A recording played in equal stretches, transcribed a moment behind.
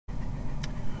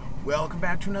Welcome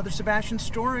back to another Sebastian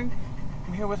story.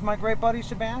 I'm here with my great buddy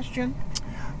Sebastian.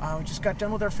 We just got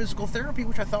done with our physical therapy,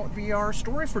 which I thought would be our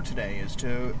story for today, is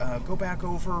to go back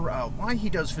over why he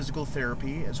does physical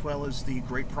therapy, as well as the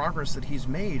great progress that he's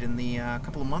made in the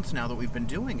couple of months now that we've been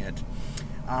doing it.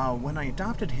 When I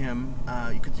adopted him,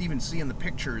 you could even see in the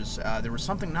pictures, there was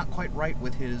something not quite right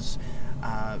with his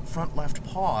front left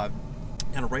paw,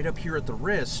 kind of right up here at the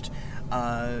wrist.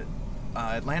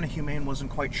 Atlanta Humane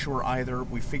wasn't quite sure either.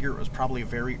 We figure it was probably a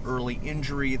very early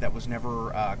injury that was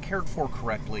never cared for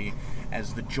correctly,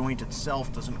 as the joint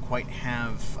itself doesn't quite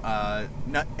have,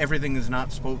 not everything is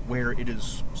not where it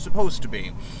is supposed to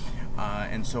be.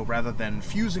 And so rather than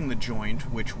fusing the joint,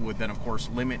 which would then of course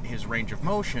limit his range of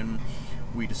motion,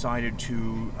 we decided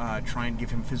to try and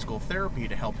give him physical therapy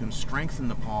to help him strengthen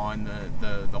the paw and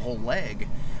the whole leg,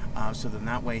 so then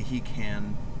that way he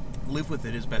can live with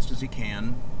it as best as he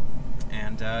can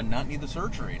and not need the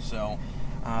surgery. So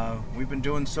we've been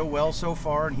doing so well so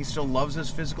far, and he still loves his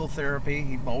physical therapy.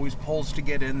 He always pulls to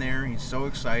get in there. He's so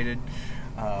excited.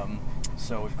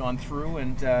 So we've gone through,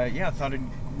 and yeah, I thought I'd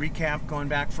recap going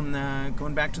back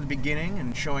to the beginning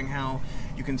and showing how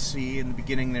you can see in the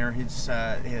beginning there his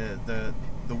the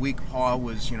weak paw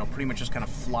was, you know, pretty much just kind of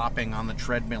flopping on the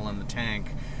treadmill in the tank.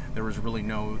 There was really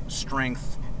no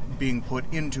strength being put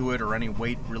into it or any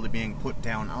weight really being put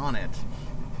down on it.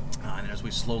 And as we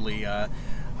slowly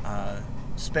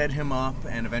sped him up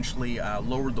and eventually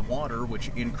lowered the water, which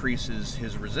increases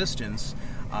his resistance,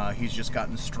 he's just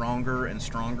gotten stronger and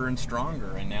stronger and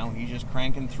stronger, and now he's just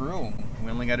cranking through. We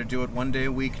only got to do it 1 day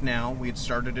a week now. We had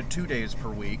started at 2 days per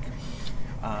week,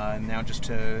 and now just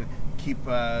to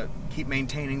keep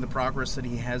maintaining the progress that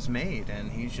he has made,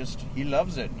 and he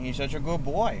loves it. He's such a good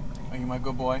boy. Are you my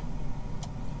good boy?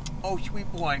 Oh,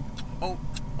 sweet boy. Oh,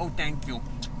 thank you.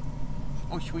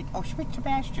 Oh, sweet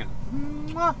Sebastian.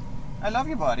 Mwah. I love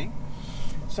you, buddy.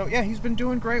 So yeah, he's been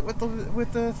doing great with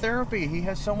the therapy. He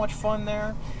has so much fun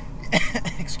there.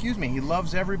 Excuse me. He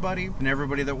loves everybody, and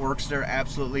everybody that works there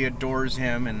absolutely adores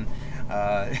him, and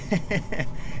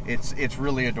it's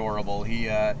really adorable. He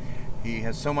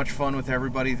has so much fun with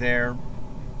everybody there,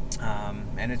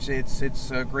 and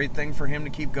it's a great thing for him to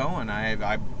keep going.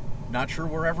 I'm not sure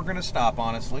we're ever going to stop,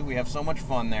 honestly. We have so much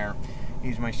fun there.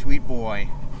 He's my sweet boy.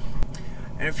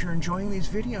 And if you're enjoying these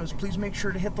videos, please make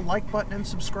sure to hit the like button and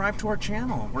subscribe to our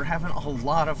channel. We're having a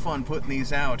lot of fun putting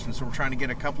these out, and so we're trying to get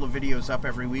a couple of videos up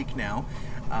every week now,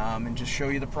 and just show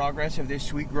you the progress of this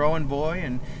sweet growing boy,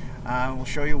 and we'll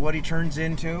show you what he turns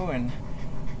into, and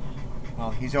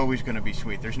well, he's always going to be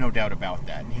sweet. There's no doubt about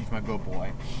that. He's my good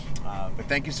boy. But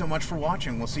thank you so much for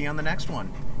watching. We'll see you on the next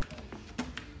one.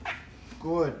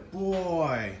 Good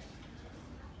boy.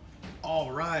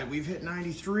 All right, we've hit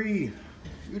 93.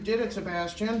 You did it,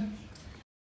 Sebastian.